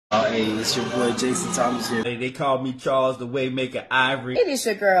Hey, it's your boy Jason Thomas here. Hey, they call me Charles the Waymaker Ivory. It is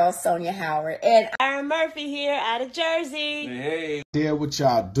your girl Sonia Howard and Aaron Murphy here out of Jersey. Hey. There what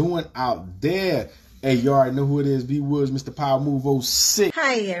y'all doing out there? Hey, you already know who it is. B Woods, Mr. Power Move 06.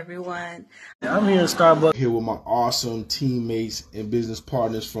 Hi everyone. I'm here at Starbucks. Here with my awesome teammates and business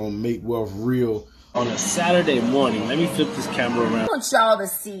partners from Make Wealth Real. On a Saturday morning, let me flip this camera around. I want y'all to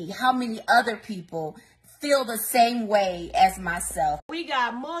see how many other people feel the same way as myself. We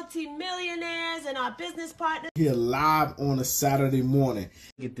got multi-millionaires and our business partners. Here live on a Saturday morning.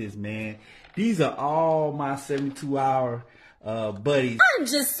 Look at this, man. These are all my 72-hour buddies. I'm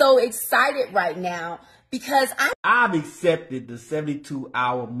just so excited right now because I've accepted the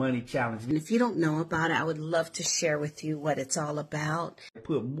 72-hour money challenge. And if you don't know about it, I would love to share with you what it's all about.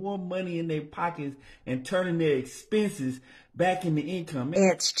 Put more money in their pockets and turning their expenses back into income.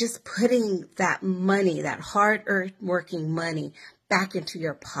 It's just putting that money, that hard-earned working money, back into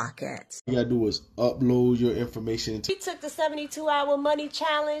your pockets. All you gotta do is upload your information. We took the 72-hour money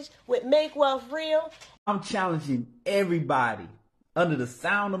challenge with Make Wealth Real. I'm challenging everybody under the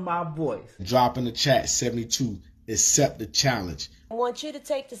sound of my voice. Drop in the chat 72. Accept the challenge. I want you to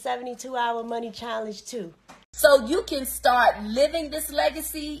take the 72-hour money challenge too. so you can start living this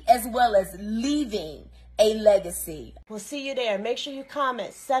legacy as well as leaving a legacy. We'll see you there. Make sure you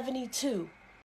comment 72.